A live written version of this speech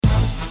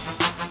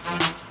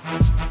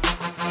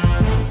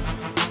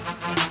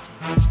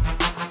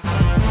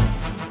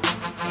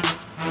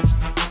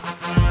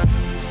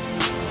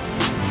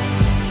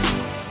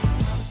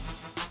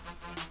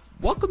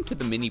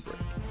Mini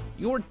Break,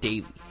 your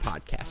daily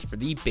podcast for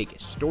the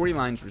biggest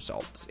storylines,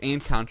 results,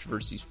 and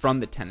controversies from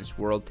the tennis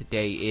world.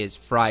 Today is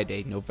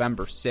Friday,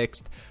 November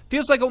 6th.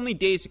 Feels like only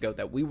days ago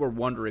that we were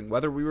wondering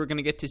whether we were going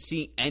to get to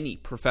see any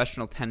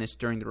professional tennis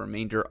during the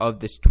remainder of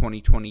this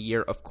 2020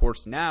 year. Of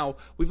course, now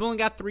we've only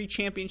got 3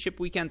 championship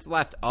weekends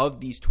left of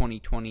these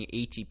 2020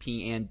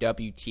 ATP and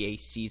WTA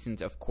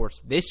seasons. Of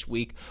course, this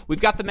week we've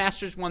got the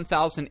Masters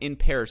 1000 in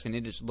Paris, and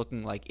it is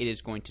looking like it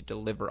is going to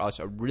deliver us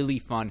a really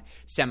fun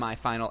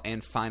semifinal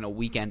and final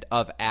weekend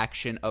of action.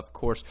 Of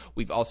course,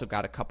 we've also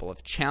got a couple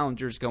of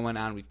challengers going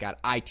on. We've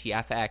got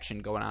ITF action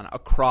going on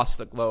across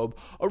the globe.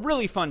 A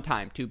really fun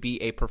time to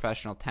be a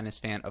professional tennis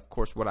fan. Of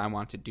course, what I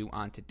want to do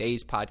on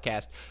today's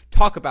podcast,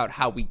 talk about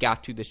how we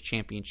got to this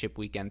championship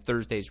weekend,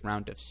 Thursday's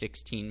round of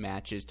 16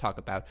 matches, talk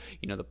about,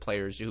 the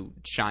players who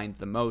shined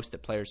the most, the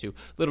players who,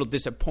 little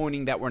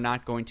disappointing that we're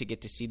not going to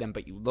get to see them,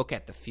 but you look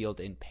at the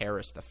field in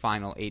Paris, the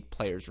final 8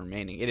 players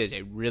remaining. It is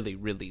a really,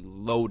 really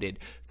loaded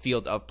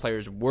field of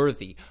players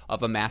worthy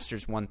of a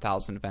Masters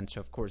 1000 event. So,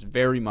 of course,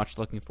 very much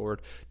looking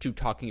forward to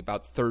talking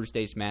about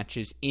Thursday's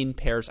matches in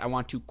Paris. I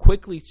want to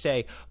quickly say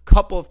a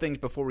couple of things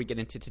before we get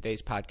into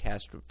today's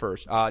podcast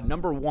first.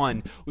 Number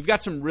one, we've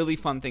got some really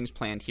fun things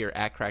planned here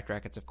at Cracked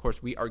Racquets. Of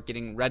course, we are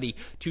getting ready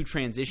to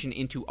transition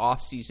into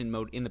off-season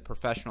mode in the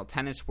professional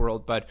tennis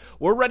world, but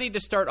we're ready to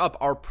start up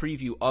our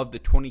preview of the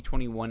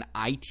 2021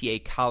 ITA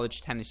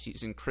college tennis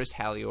season. Chris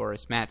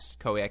Halioris, Matt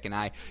Stokowiak, and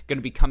I going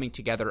to be coming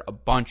together a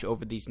bunch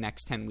over these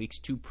next 10 weeks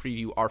to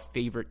preview our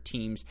favorite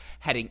teams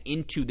heading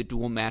into the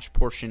dual match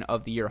portion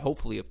of the year.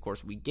 Hopefully, of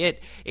course, we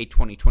get a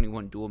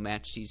 2021 dual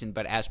match season,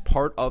 but as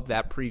part of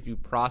that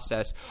preview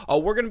process,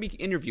 we're going to be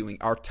interviewing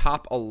our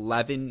top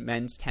 11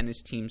 men's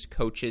tennis teams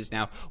coaches.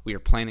 Now, we are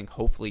planning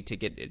hopefully to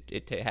get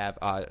it to have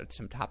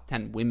some top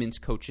 10 women's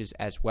coaches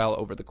as well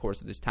over the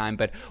course of this time,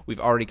 but we've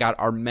already got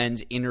our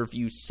men's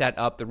interview set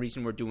up. The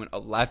reason we're doing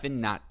 11,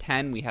 not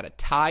 10, we had a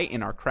tie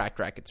in our Cracked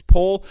Racquets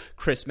poll.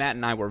 Chris, Matt,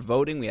 and I were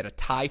voting. We had a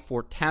tie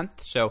for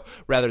 10th, so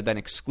rather than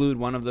exclude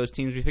one of those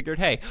teams, we figured,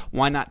 hey,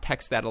 why not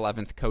text that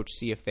 11th coach,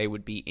 see if they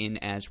would be in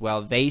as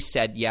well. They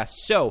said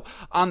yes. So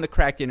on the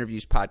Cracked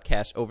Interviews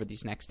podcast over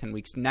these next 10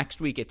 weeks,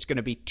 next week it's going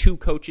to be 2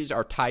 coaches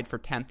are tied for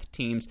 10th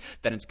teams.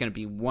 Then it's going to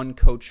be 1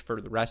 coach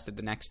for the rest of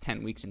the next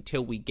 10 weeks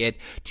until we get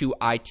to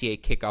ITA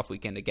kickoff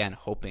weekend. Again,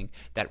 hoping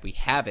that we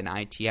have an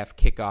ITF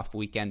kickoff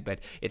weekend, but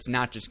it's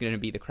not just going to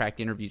be the Cracked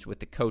Interviews with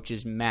the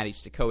coaches. Matty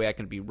Stokowiak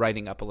going to be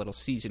writing up a little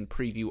season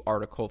preview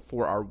article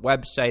for our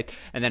website,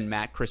 and then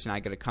Matt, Chris, and I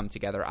going to come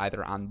together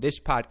either on this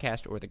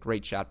podcast or the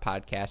Great Shot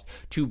podcast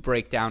to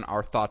break down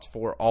our thoughts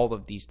for all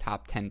of these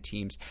top 10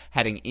 teams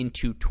heading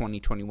into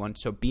 2021.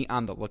 So be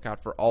on the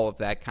lookout for all of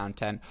that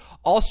content.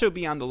 Also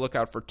be on the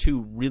lookout for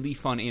 2 really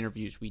fun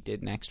interviews we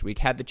did next week.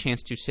 Had the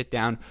chance to sit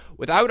down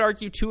with, I would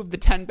argue, 2 of the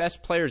 10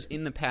 best players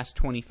in the past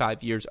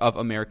 25 years of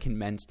American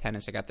men's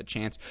tennis. I got the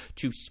chance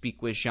to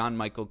speak with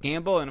Jean-Michael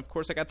Gamble, and of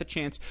course I got the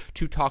chance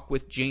to talk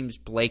with James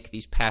Blake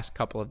these past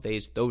couple of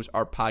days. Those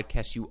are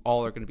podcasts you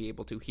all are going to be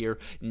able to hear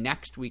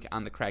next week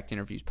on the Cracked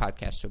Interviews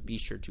podcast, so be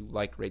sure to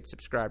like, rate,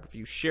 subscribe,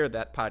 review, share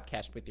that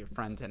podcast with your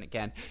friends. And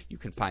again, you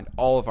can find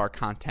all of our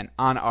content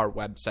on our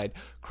website,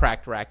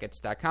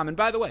 crackedrackets.com. And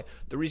by the way,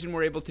 the reason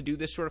we're able to do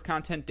this sort of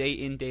content day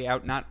in, day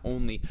out, not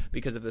only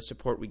because of the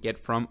support we get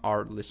from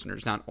our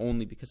listeners, not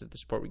only because of the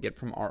support we get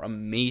from our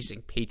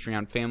amazing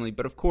Patreon family,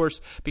 but of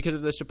course because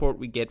of the support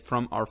we get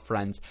from our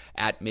friends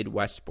at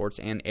Midwest Sports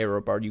and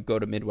AeroBar. You go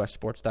to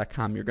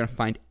midwestsports.com, you're going to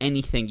find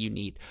anything you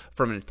need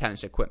from a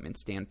tennis equipment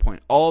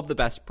standpoint. All of the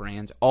best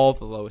brands, all of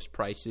the lowest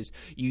prices.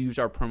 You use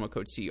our promo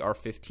code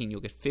CR15,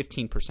 you'll get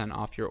 15%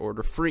 off your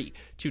order, free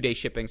 2-day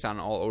shippings on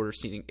all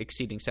orders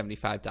exceeding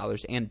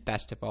 $75, and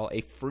best of all,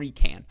 a free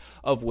can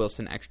of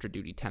Wilson Extra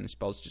Duty tennis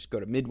balls. Just go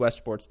to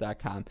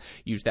midwestsports.com,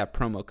 use that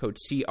promo code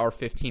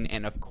CR15,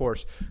 and of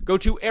course, go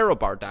to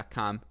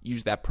aerobar.com,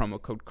 use that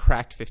promo code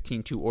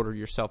CRACKED15 to order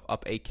yourself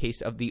up a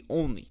case of the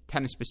only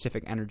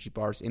tennis-specific energy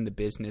bars in the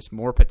business.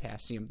 More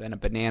potassium than a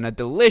banana,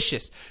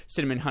 delicious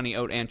cinnamon, honey,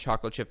 oat, and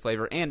chocolate chip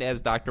flavor, and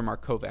as Dr.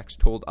 Mark Kovacs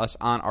told us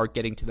on our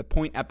Getting to the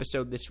Point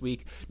episode this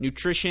week,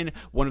 nutrition,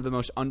 one of the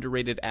most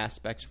underrated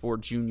aspects for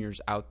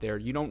juniors out there.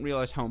 You don't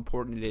realize how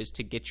important it is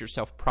to get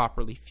yourself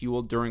properly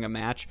fueled during a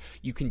match.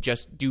 You can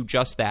just do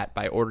just that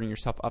by ordering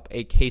yourself up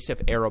a case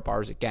of Aero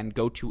Bars. Again,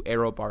 go to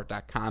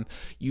aerobar.com,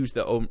 use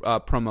the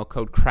promo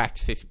code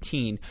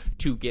CRACKED15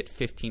 to get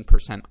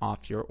 15%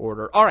 off your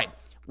order. All right.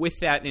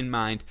 With that in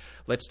mind,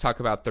 let's talk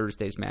about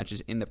Thursday's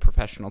matches in the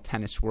professional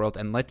tennis world,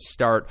 and let's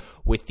start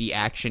with the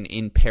action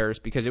in Paris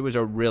because it was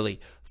a really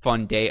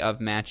fun day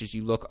of matches.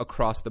 You look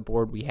across the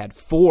board, we had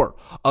 4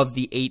 of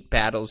the 8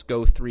 battles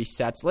go 3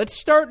 sets. Let's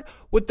start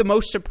with the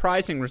most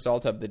surprising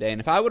result of the day,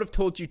 and if I would have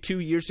told you 2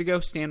 years ago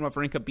Stan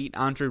Wawrinka beat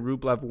Andrei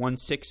Rublev 1-6,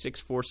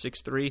 6-4,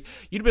 6-3,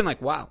 you'd have been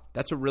like, wow,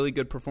 that's a really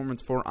good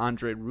performance for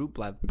Andrei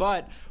Rublev.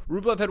 But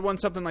Rublev had won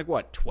something like,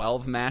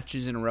 12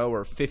 matches in a row,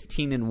 or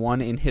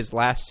 15-1 in his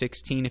last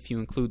 16 if you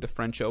include the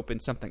French Open,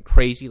 something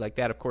crazy like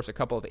that. Of course, a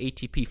couple of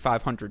ATP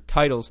 500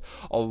 titles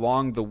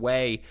along the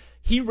way.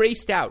 He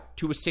raced out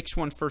to a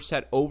 6-1 first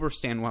set over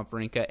Stan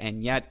Wawrinka,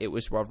 and yet it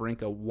was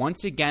Wawrinka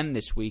once again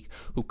this week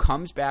who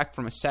comes back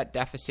from a set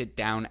deficit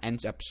down,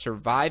 ends up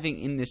surviving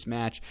in this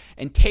match,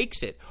 and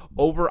takes it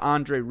over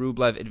Andrei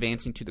Rublev,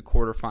 advancing to the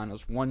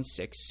quarterfinals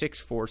 1-6,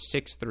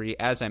 6-4, 6-3.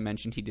 As I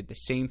mentioned, he did the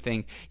same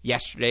thing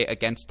yesterday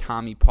against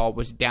Tommy Paul,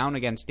 was down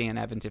against Dan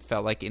Evans, it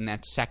felt like, in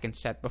that second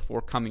set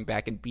before coming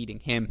back and beating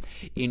him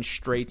in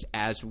straights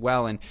as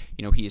well. And,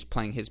 he is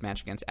playing his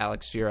match against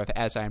Alex Zverev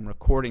as I am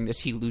recording this.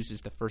 He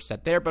loses the first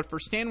set there. But for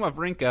Stan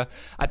Wawrinka,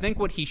 I think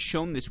what he's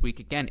shown this week,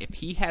 again, if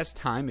he has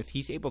time, if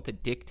he's able to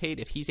dictate,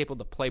 if he's able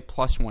to play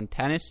 +1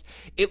 tennis,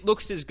 it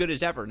looks as good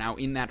as ever. Now,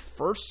 in that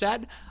first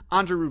set,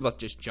 Andrei Rublev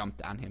just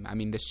jumped on him. I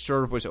mean, the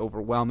serve was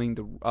overwhelming.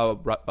 The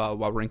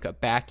Wawrinka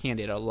backhand,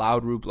 it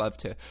allowed Rublev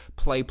to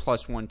play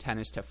 +1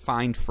 tennis, to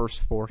find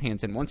first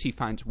forehands. And once he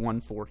finds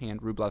one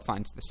forehand, Rublev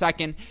finds the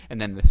second,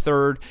 and then the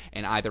third,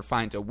 and either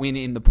finds a win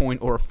in the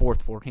point or a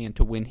fourth forehand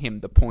to win him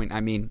the point.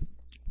 I mean,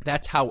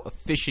 that's how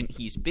efficient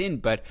he's been,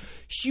 but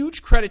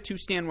huge credit to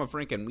Stan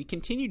Wawrinka, and we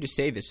continue to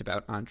say this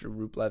about Andrei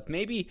Rublev.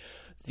 Maybe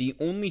the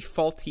only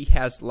fault he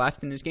has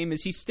left in his game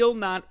is he's still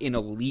not an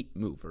elite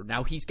mover.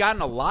 Now, he's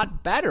gotten a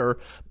lot better,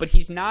 but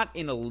he's not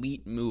an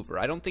elite mover.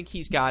 I don't think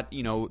he's got,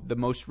 the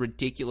most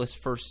ridiculous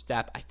first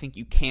step. I think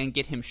you can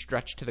get him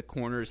stretched to the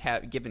corners,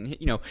 given,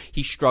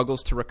 he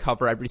struggles to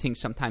recover. Everything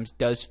sometimes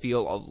does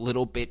feel a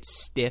little bit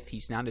stiff.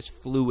 He's not as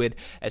fluid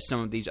as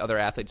some of these other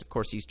athletes. Of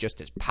course, he's just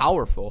as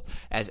powerful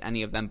as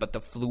any of them, but the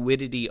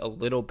fluidity a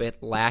little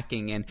bit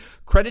lacking. And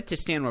credit to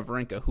Stan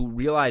Wawrinka, who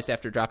realized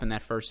after dropping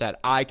that first set,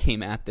 I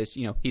came at this,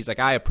 he's like,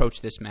 I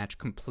approached this match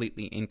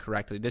completely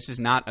incorrectly. This is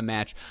not a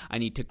match I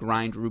need to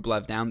grind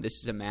Rublev down. This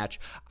is a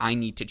match I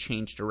need to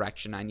change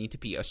direction. I need to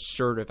be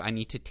assertive. I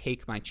need to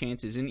take my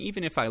chances. And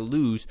even if I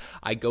lose,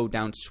 I go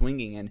down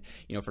swinging. And,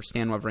 for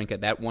Stan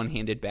Wawrinka, that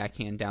one-handed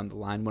backhand down the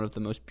line, one of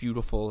the most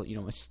beautiful,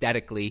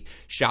 aesthetically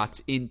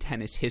shots in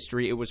tennis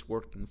history. It was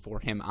working for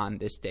him on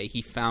this day.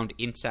 He found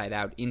inside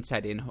out,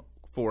 inside in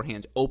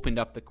forehands, opened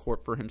up the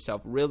court for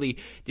himself, really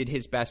did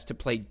his best to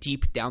play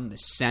deep down the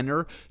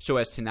center so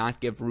as to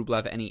not give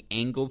Rublev any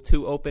angle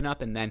to open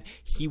up, and then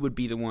he would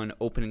be the one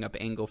opening up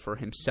angle for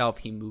himself.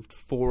 He moved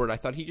forward. I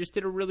thought he just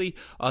did a really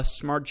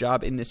smart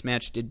job in this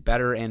match, did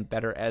better and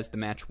better as the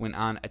match went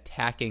on,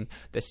 attacking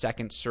the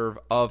second serve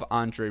of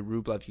Andrei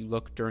Rublev. You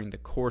look during the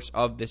course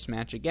of this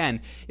match,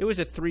 again, it was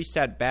a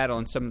 3-set battle,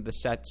 and some of the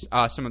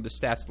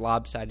stats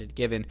lopsided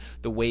given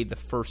the way the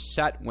first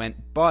set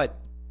went, but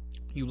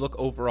you look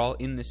overall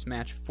in this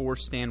match for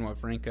Stan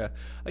Wawrinka,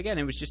 again,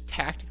 it was just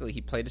tactically,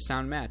 he played a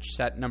sound match.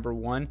 Set number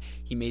 1,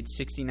 he made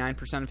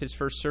 69% of his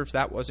first serves.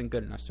 That wasn't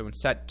good enough. So in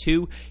set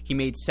 2, he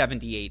made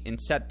 78. In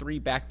set 3,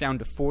 back down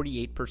to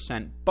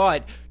 48%,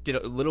 but did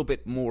a little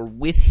bit more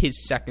with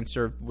his second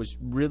serve, was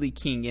really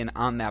keying in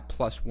on that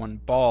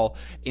 +1 ball.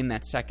 In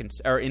that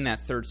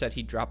third set,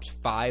 he drops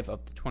 5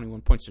 of the 21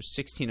 points, so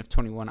 16 of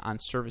 21 on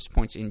service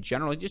points in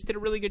general. He just did a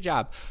really good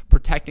job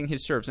protecting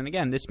his serves. And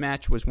again, this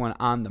match was one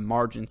on the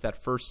margins.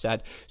 That first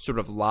set sort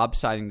of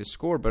lopsiding the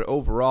score, but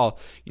overall,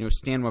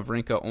 Stan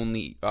Wawrinka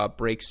only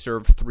breaks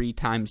serve 3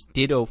 times.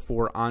 Ditto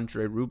for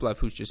Andrei Rublev,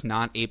 who's just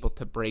not able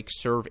to break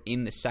serve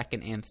in the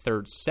second and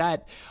third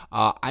set.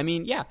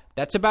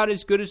 That's about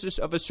as good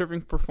of a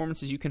serving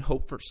performance as you can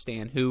hope for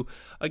Stan, who,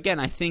 again,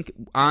 I think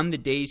on the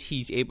days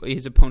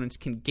his opponents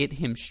can get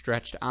him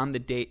stretched on the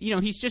day,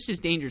 he's just as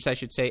dangerous, I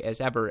should say,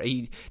 as ever.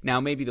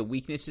 Now maybe the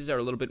weaknesses are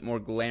a little bit more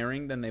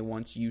glaring than they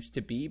once used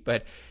to be,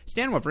 but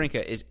Stan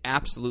Wawrinka is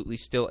absolutely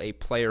still a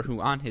player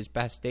who on his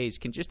best days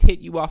can just hit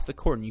you off the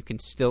court, and you can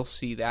still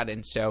see that.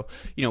 And so,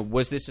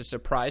 was this a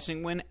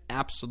surprising win?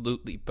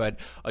 Absolutely, but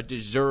a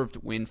deserved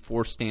win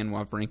for Stan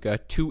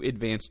Wawrinka to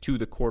advance to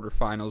the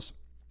quarterfinals,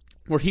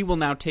 where he will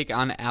now take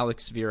on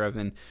Alex Zverev.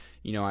 And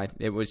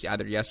it was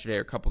either yesterday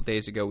or a couple of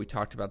days ago, we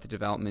talked about the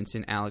developments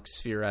in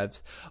Alex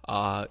Zverev's,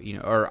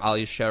 or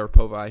Alia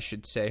Sharapova, I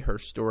should say, her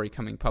story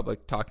coming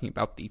public, talking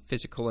about the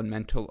physical and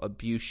mental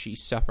abuse she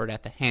suffered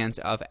at the hands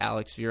of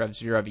Alex Zverev.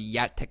 Zverev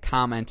yet to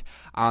comment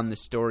on the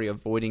story,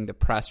 avoiding the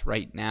press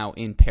right now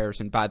in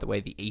Paris. And by the way,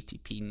 the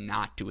ATP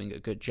not doing a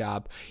good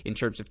job in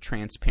terms of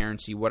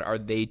transparency. What are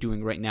they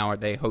doing right now? Are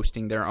they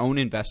hosting their own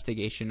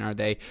investigation? Are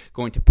they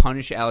going to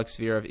punish Alex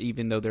Zverev,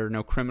 even though there are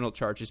no criminal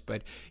charges?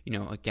 But,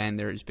 again,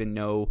 there has been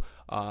no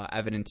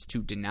evidence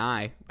to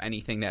deny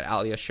anything that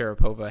Alia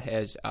Sharapova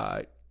has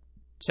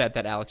said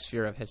that Alex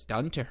Zverev has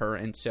done to her.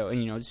 And so,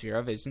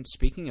 Zverev isn't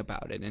speaking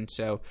about it. And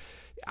so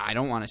I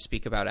don't want to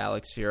speak about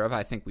Alex Zverev.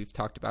 I think we've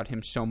talked about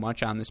him so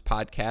much on this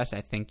podcast. I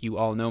think you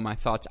all know my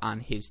thoughts on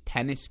his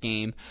tennis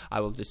game.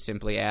 I will just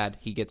simply add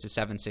he gets a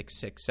 7-6,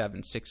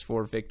 6-7,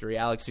 6-4 victory.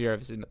 Alex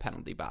Zverev is in the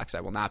penalty box.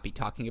 I will not be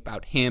talking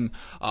about him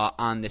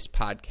on this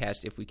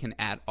podcast if we can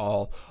at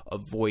all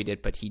avoid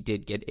it, but he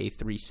did get a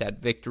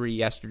 3-set victory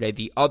yesterday.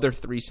 The other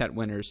 3-set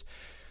winners,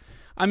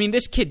 I mean,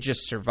 this kid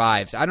just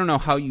survives. I don't know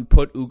how you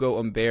put Hugo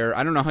Humbert.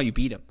 I don't know how you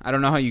beat him. I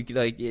don't know how you,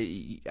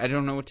 I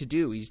don't know what to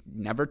do. He's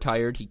never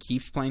tired. He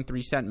keeps playing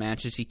 3-set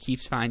matches. He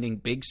keeps finding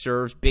big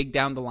serves, big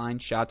down-the-line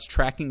shots,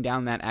 tracking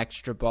down that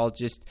extra ball.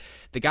 Just,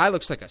 the guy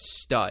looks like a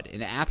stud,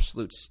 an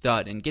absolute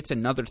stud, and gets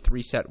another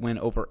 3-set win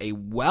over a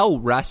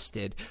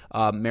well-rested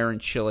Marin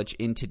Cilic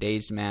in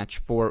today's match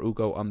for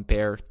Hugo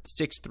Humbert.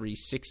 6-3,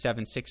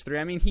 6-7,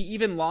 6-3. I mean, he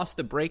even lost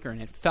the breaker,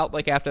 and it felt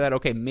like after that,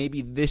 okay,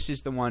 maybe this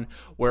is the one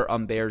where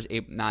Humbert's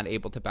not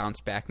able to bounce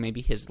back.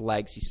 Maybe his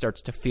legs, he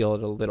starts to feel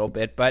it a little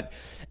bit, but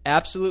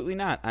absolutely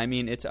not. I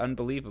mean, it's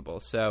unbelievable.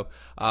 So,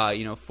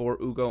 for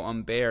Hugo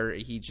Humbert,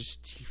 he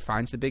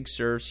finds the big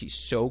serves. He's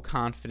so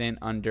confident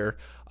under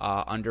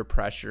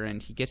pressure,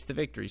 and he gets the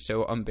victory.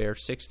 So Humbert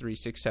 6-3,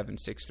 6-7,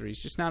 6-3.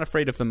 He's just not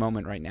afraid of the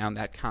moment right now, and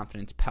that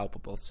confidence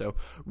palpable. So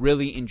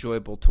really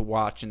enjoyable to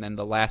watch. And then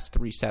the last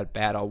 3-set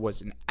battle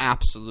was an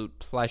absolute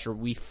pleasure.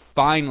 We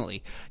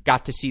finally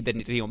got to see the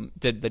Daniil.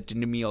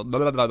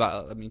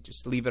 Let me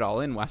just leave it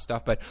all in,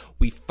 Westhoff. But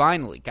we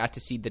finally got to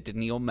see the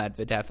Daniil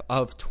Medvedev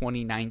of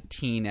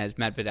 2019 as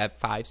Medvedev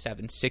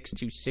 5-7,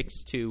 6-2,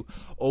 6-2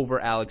 over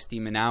Alex de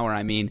Minaur.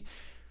 I mean,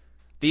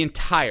 the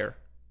entire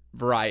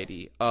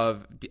variety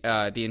of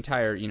the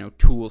entire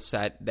tool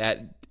set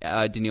that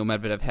Daniil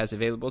Medvedev has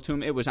available to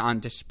him, it was on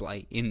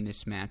display in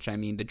this match. I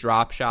mean, the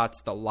drop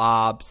shots, the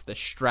lobs, the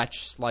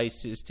stretch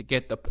slices to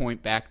get the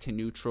point back to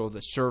neutral,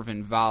 the serve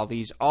and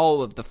volleys,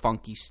 all of the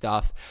funky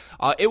stuff.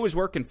 It was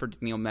working for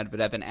Daniil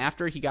Medvedev, and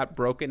after he got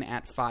broken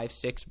at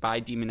 5-6 by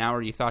de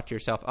Minaur, you thought to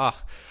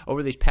yourself,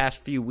 over these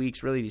past few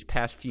weeks, really these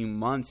past few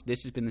months,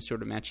 this has been the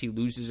sort of match he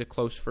loses a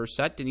close first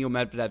set. Daniil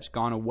Medvedev's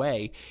gone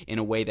away in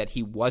a way that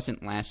he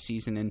wasn't last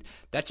season, and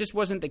that just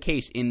wasn't the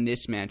case in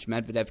this match.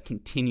 Medvedev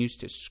continues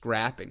to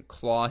scrap and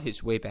claw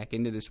his way back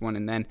into this one,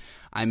 and then,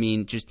 I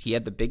mean, he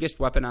had the biggest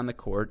weapon on the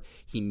court.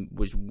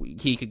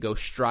 He could go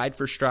stride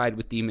for stride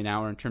with de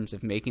Minaur in terms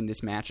of making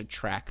this match a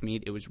track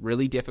meet. It was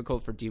really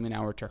difficult for de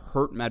Minaur to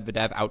hurt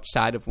Medvedev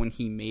outside of when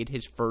he made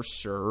his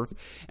first serve.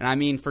 And I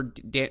mean, for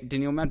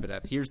Daniil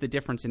Medvedev, here's the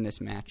difference in this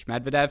match.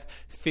 Medvedev,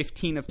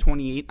 15 of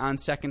 28 on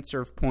second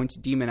serve points.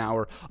 De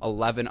Minaur,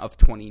 11 of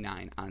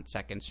 29 on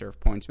second serve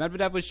points.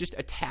 Medvedev was just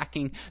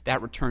attacking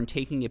that return,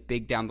 taking it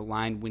big down the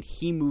line. When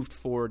he moved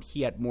forward,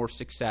 he had more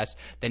success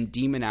than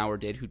de Minaur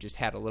did, who just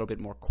had a little bit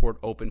more court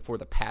open for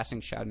the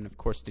passing shot. And of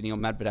course, Daniil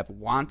Medvedev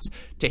wants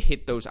to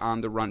hit those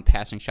on-the-run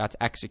passing shots,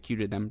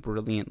 executed them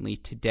brilliantly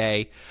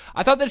today.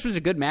 I thought this was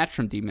a good match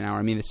from de Minaur.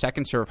 I mean, the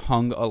second serve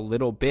hung a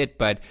little bit,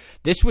 but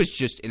this was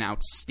just an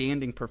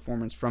outstanding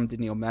performance from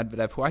Daniil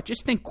Medvedev, who I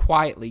just think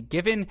quietly,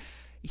 given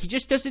he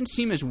just doesn't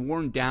seem as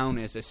worn down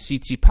as a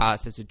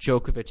Tsitsipas, as a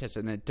Djokovic, as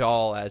a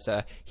Nadal, as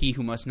a he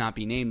who must not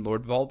be named,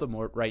 Lord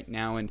Voldemort right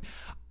now. And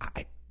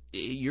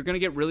you're going to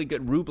get really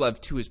good.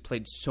 Rublev, too, has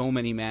played so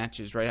many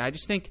matches, right? I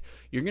just think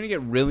you're going to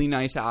get really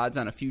nice odds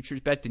on a futures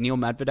bet, Daniil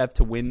Medvedev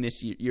to win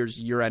this year's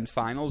year-end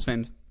finals.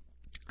 And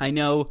I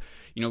know,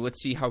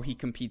 let's see how he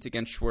competes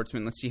against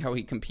Schwartzman. Let's see how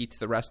he competes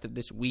the rest of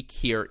this week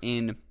here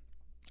in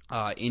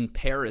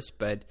Paris.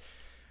 But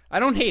I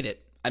don't hate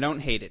it.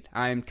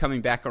 I'm coming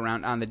back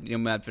around on the Daniil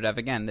Medvedev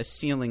again. The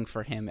ceiling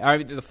for him,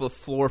 the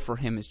floor for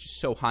him is just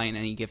so high in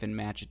any given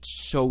match.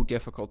 It's so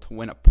difficult to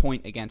win a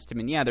point against him.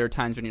 And yeah, there are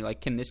times when you're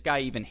like, can this guy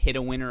even hit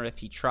a winner if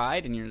he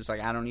tried? And you're just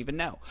like, I don't even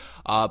know.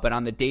 But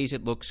on the days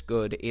it looks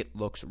good, it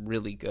looks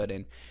really good.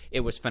 And it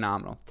was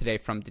phenomenal today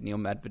from Daniil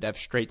Medvedev.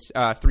 Straight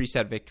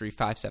 3-set victory,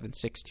 5-7,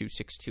 6-2,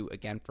 6-2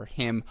 again for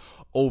him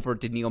over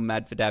Daniil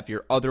Medvedev.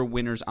 Your other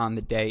winners on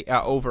the day,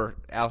 over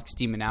Alex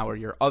de Minaur,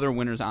 your other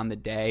winners on the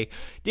day,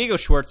 Diego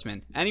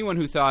Schwartzman. Anyone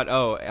who thought,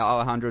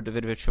 Alejandro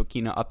Davidovich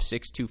Fokina up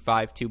 6-2,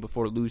 5-2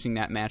 before losing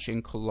that match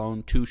in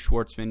Cologne to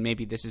Schwartzman,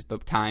 maybe this is the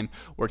time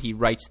where he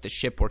rights the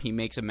ship, where he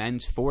makes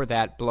amends for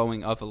that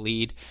blowing of a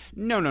lead.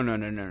 No.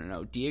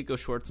 Diego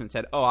Schwartzman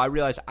said, I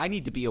realize I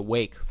need to be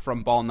awake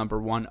from ball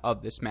number 1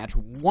 of this match.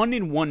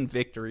 1-1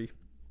 victory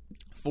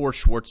for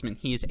Schwartzman.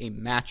 He is a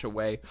match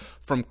away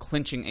from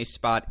clinching a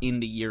spot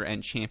in the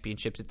year-end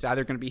championships. It's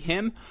either going to be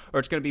him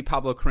or it's going to be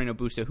Pablo Carreño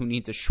Busta, who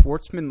needs a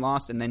Schwartzman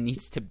loss and then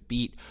needs to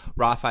beat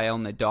Rafael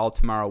Nadal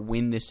tomorrow,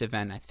 win this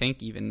event, I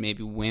think even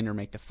maybe win or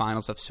make the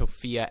finals of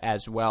Sofia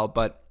as well.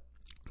 But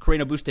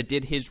Carreño Busta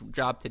did his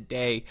job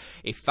today,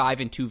 a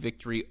 5-2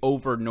 victory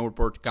over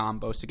Norbert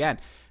Gambos. Again,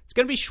 it's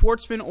going to be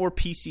Schwartzman or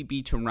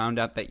PCB to round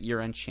out that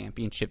year-end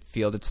championship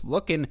field. It's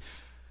looking...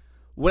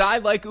 Would I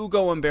like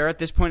Hugo Humbert at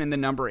this point in the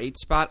number 8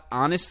 spot?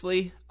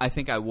 Honestly, I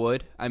think I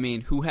would. I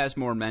mean, who has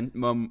more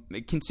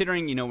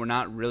considering, we're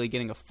not really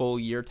getting a full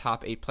year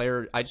top 8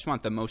 player, I just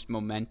want the most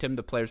momentum,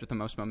 the players with the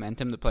most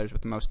momentum, the players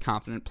with the most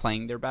confident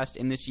playing their best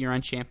in this year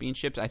on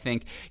championships. I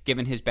think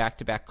given his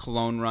back-to-back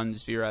Cologne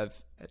runs, Zverev,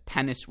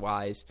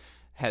 tennis-wise,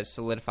 has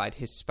solidified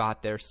his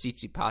spot there.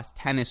 Tsitsipas,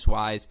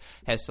 tennis-wise,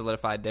 has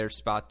solidified their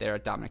spot there.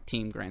 Dominic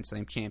Thiem, Grand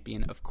Slam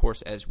champion, of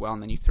course, as well.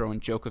 And then you throw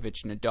in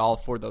Djokovic, Nadal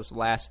for those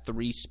last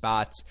 3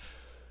 spots.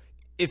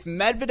 If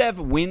Medvedev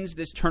wins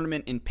this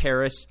tournament in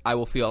Paris, I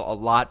will feel a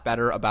lot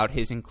better about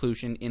his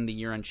inclusion in the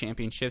year-end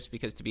championships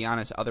because, to be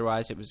honest,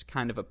 otherwise it was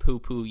kind of a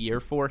poo-poo year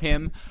for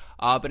him.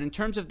 But in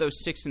terms of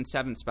those 6 and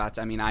 7 spots,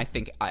 I mean, I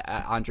think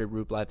Andrei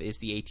Rublev is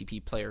the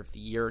ATP Player of the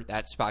Year.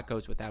 That spot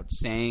goes without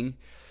saying.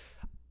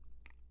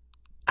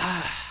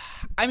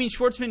 I mean,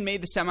 Schwartzman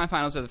made the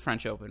semifinals of the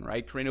French Open,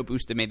 right? Carreno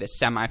Busta made the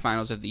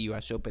semifinals of the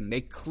U.S. Open.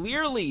 They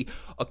clearly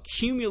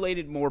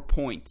accumulated more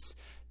points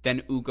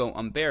than Ugo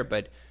Humbert,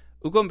 but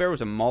Ugo Humbert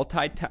was a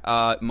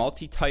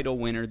multi-title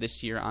winner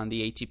this year on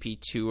the ATP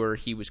Tour.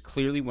 He was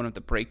clearly one of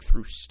the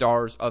breakthrough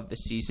stars of the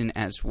season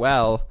as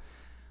well.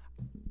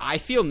 I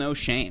feel no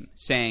shame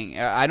saying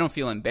I don't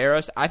feel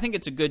embarrassed. I think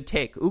it's a good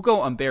take.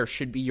 Ugo Humbert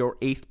should be your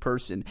 8th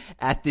person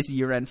at this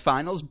year-end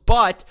finals,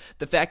 but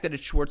the fact that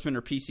it's Schwartzman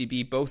or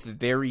PCB, both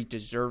very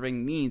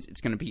deserving, means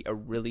it's going to be a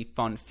really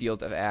fun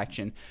field of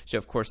action. So,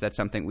 of course, that's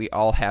something we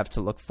all have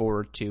to look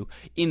forward to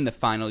in the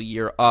final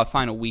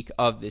week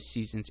of this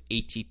season's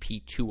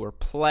ATP Tour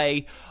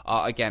play.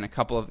 Again, a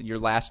couple of your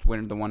last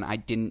winner, the one I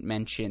didn't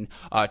mention,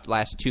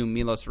 last two,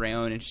 Milos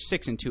Raonic,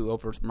 6-2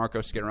 over Marco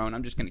Scarone.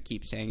 I'm just going to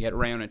keep saying it.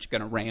 Raonic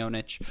going to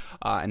Raonic,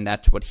 and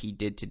that's what he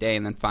did today.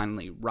 And then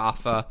finally,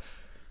 Rafa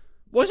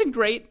wasn't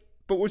great,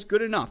 but was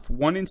good enough.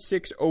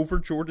 1-6 over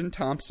Jordan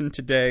Thompson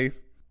today.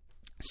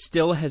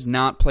 Still has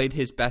not played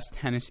his best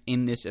tennis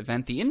in this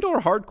event. The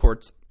indoor hard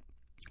courts,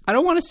 I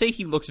don't want to say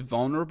he looks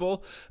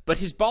vulnerable, but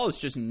his ball is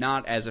just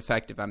not as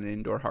effective on an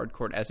indoor hard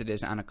court as it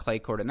is on a clay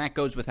court, and that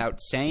goes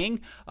without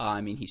saying. I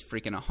mean, he's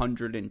freaking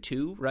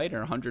 102, right,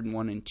 or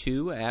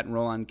 101-2 at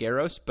Roland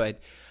Garros, but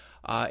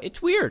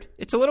it's weird.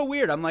 It's a little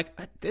weird. I'm like,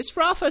 this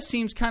Rafa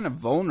seems kind of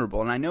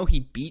vulnerable, and I know he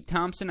beat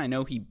Thompson. I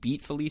know he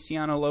beat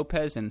Feliciano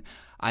Lopez, and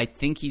I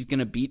think he's going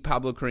to beat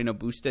Pablo Carreno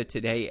Busta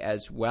today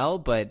as well,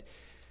 but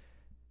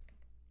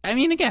I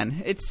mean,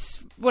 again,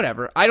 it's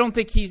whatever. I don't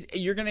think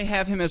you're going to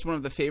have him as one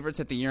of the favorites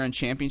at the year-end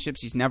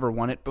championships. He's never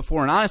won it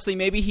before, and honestly,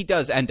 maybe he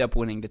does end up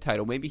winning the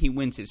title. Maybe he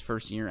wins his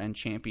first year-end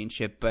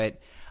championship,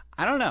 but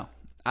I don't know.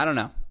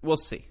 We'll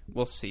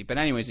see. But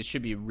anyways, it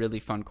should be a really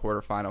fun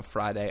quarterfinal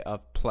Friday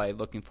of play.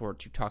 Looking forward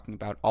to talking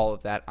about all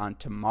of that on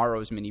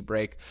tomorrow's mini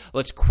break.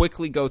 Let's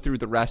quickly go through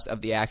the rest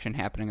of the action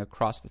happening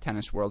across the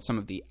tennis world. Some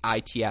of the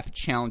ITF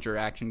Challenger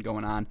action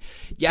going on.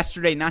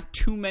 Yesterday, not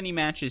too many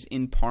matches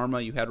in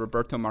Parma. You had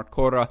Roberto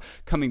Marcora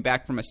coming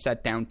back from a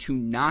set down to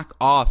knock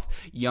off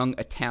young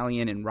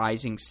Italian and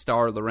rising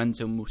star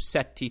Lorenzo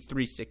Musetti,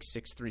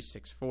 3-6-6,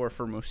 3-6-4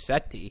 for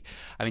Musetti.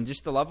 I mean,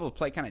 just the level of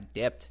play kind of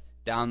dipped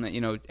down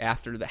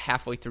after the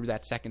halfway through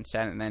that second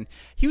set, and then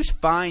he was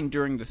fine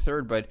during the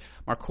third, but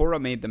Marcora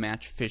made the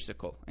match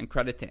physical, and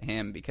credit to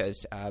him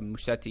because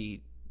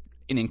Musetti,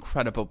 an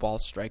incredible ball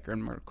striker,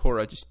 and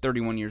Marcora, just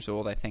 31 years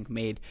old, I think,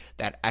 made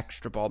that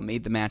extra ball,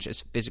 made the match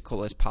as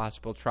physical as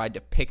possible, tried to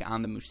pick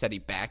on the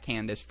Musetti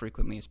backhand as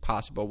frequently as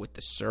possible with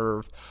the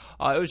serve.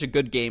 It was a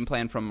good game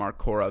plan from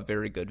Marcora, a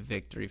very good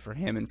victory for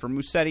him, and for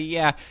Musetti,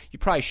 yeah, you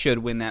probably should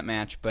win that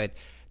match, but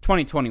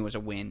 2020 was a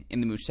win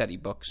in the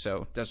Musetti book,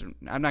 so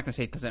I'm not going to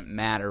say it doesn't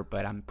matter,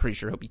 but I'm pretty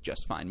sure he'll be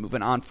just fine.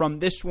 Moving on from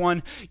this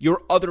one,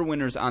 your other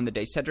winners on the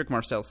day. Cedric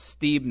Marcel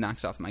Stebe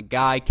knocks off my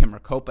guy, Kimmer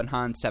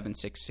Copenhagen,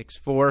 7-6,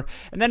 6-4.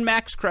 And then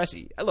Max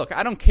Cressy. Look,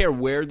 I don't care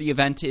where the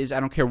event is. I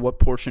don't care what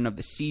portion of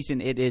the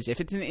season it is. If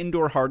it's an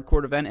indoor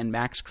hardcourt event and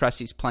Max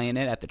Cressy's playing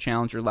it at the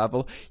challenger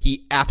level,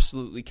 he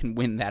absolutely can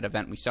win that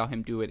event. We saw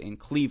him do it in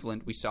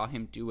Cleveland. We saw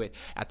him do it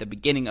at the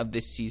beginning of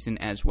this season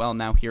as well.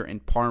 Now here in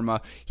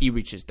Parma, he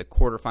reaches the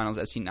quarterfinals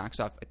as he knocks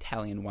off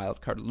Italian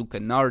wildcard Luca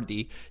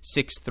Nardi,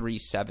 6-3,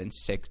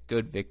 7-6.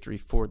 Good victory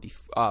for the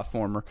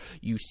former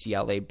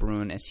UCLA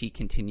Bruin as he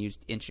continues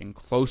inching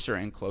closer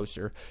and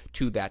closer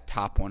to that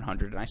top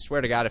 100. And I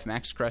swear to God, if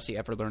Max Cressy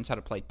ever learns how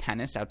to play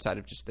tennis outside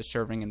of just the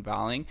serving and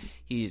volleying,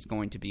 he is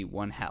going to be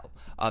one hell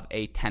of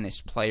a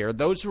tennis player.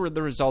 Those were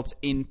the results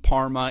in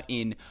Parma,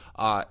 in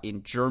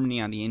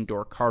Germany on the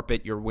indoor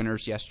carpet. Your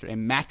winners yesterday.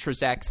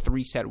 Matrazak,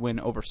 3-set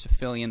win over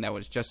Safilian. That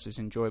was just as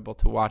enjoyable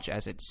to watch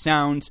as it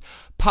sounds.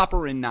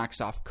 Popyrin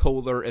knocks off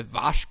Kohler.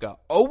 Ivashka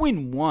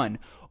 0-1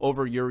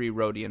 over Yuri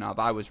Rodionov.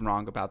 I was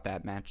wrong about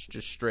that match,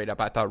 just straight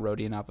up. I thought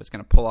Rodionov was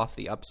going to pull off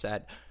the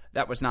upset.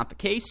 That was not the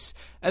case.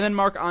 And then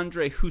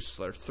Marc-Andre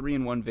Hussler,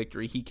 3-1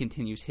 victory. He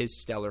continues his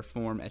stellar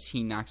form as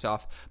he knocks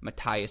off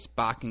Matthias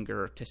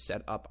Bockinger to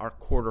set up our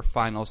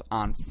quarterfinals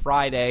on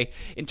Friday.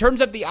 In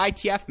terms of the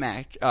ITF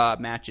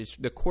matches,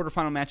 the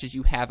quarterfinal matches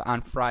you have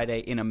on Friday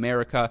in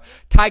America,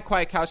 Ty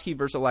Kwiatkowski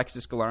versus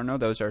Alexis Galarneau.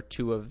 Those are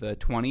two of the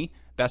 20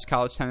 best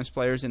college tennis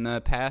players in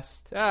the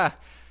past.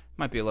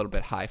 Might be a little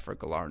bit high for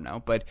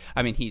Galarneau, but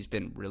I mean, he's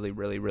been really,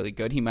 really, really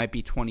good. He might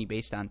be 20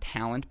 based on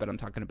talent, but I'm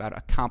talking about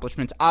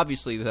accomplishments.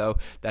 Obviously, though,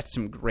 that's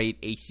some great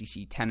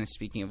ACC tennis.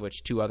 Speaking of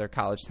which, two other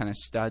college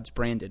tennis studs,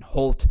 Brandon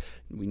Holt.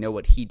 We know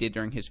what he did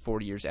during his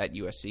 4 years at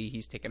USC.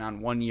 He's taken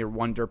on one-year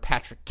wonder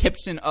Patrick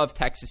Kipson of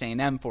Texas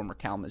A&M, former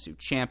Kalamazoo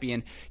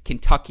champion.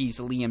 Kentucky's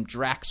Liam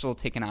Draxel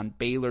taking on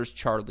Baylor's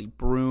Charlie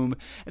Broom.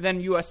 And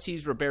then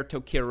USC's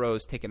Roberto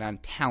Quiroz taking on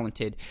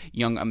talented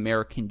young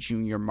American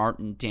junior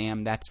Martin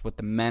Dam. That's what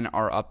the men men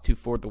are up to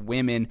for the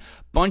women.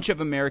 Bunch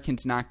of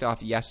Americans knocked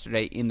off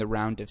yesterday in the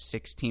round of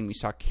 16. We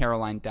saw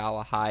Caroline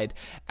Dallahide,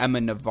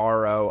 Emma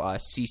Navarro,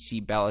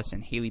 Cece Bellis,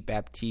 and Haley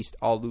Baptiste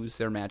all lose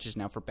their matches.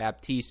 Now for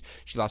Baptiste,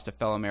 she lost to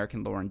fellow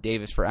American Lauren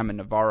Davis. For Emma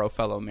Navarro,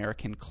 fellow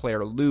American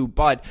Claire Liu.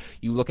 But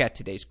you look at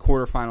today's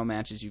quarterfinal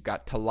matches, you've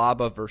got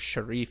Talaba versus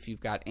Sharif, you've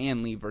got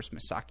Ann Lee versus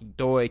Misaki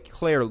Doi,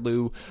 Claire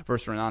Liu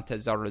versus Renata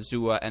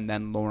Zarazua, and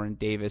then Lauren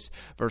Davis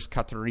versus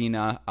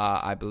Katarina,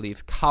 I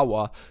believe,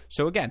 Kawa.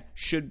 So again,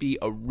 should be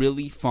a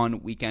really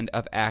fun weekend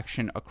of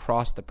action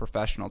across the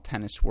professional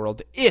tennis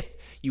world. If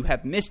you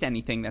have missed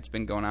anything that's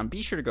been going on,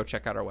 be sure to go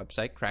check out our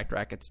website,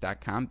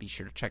 crackedrackets.com. Be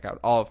sure to check out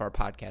all of our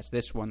podcasts.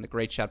 This one, the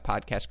Great Shot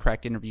Podcast,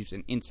 Cracked Interviews,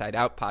 and Inside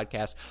Out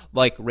Podcast.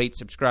 Like, rate,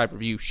 subscribe,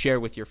 review, share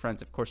with your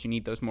friends. Of course, you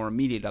need those more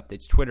immediate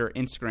updates. Twitter,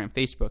 Instagram,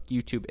 Facebook,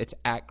 YouTube. It's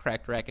at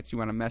Cracked Rackets. You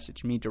want to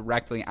message me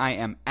directly, I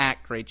am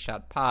at Great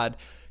Shot Pod.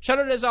 Shout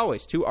out, as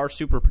always, to our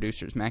super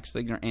producers, Max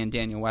Fligner and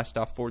Daniel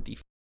Westhoff, for the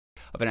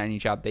of any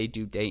job they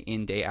do day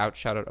in, day out.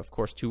 Shout out, of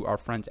course, to our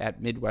friends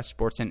at Midwest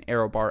Sports and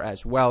AeroBar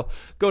as well.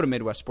 Go to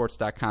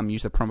MidwestSports.com.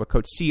 Use the promo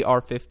code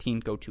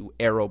CR15. Go to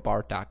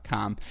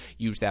AeroBar.com.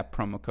 Use that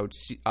promo code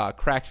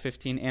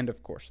Cracked15. And,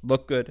 of course,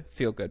 look good,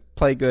 feel good,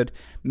 play good.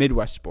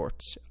 Midwest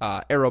Sports,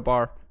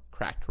 AeroBar,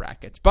 Cracked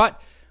Rackets.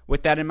 But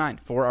with that in mind,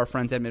 for our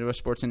friends at Midwest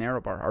Sports and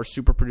AeroBar, our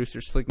super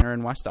producers Flickner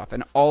and Westhoff,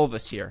 and all of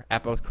us here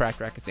at both Cracked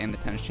Rackets and the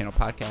Tennis Channel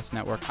Podcast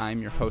Network,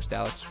 I'm your host,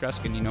 Alex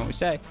Skreskin. You know what we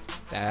say.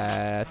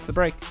 That's the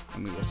break,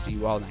 and we will see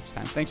you all next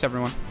time. Thanks,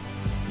 everyone.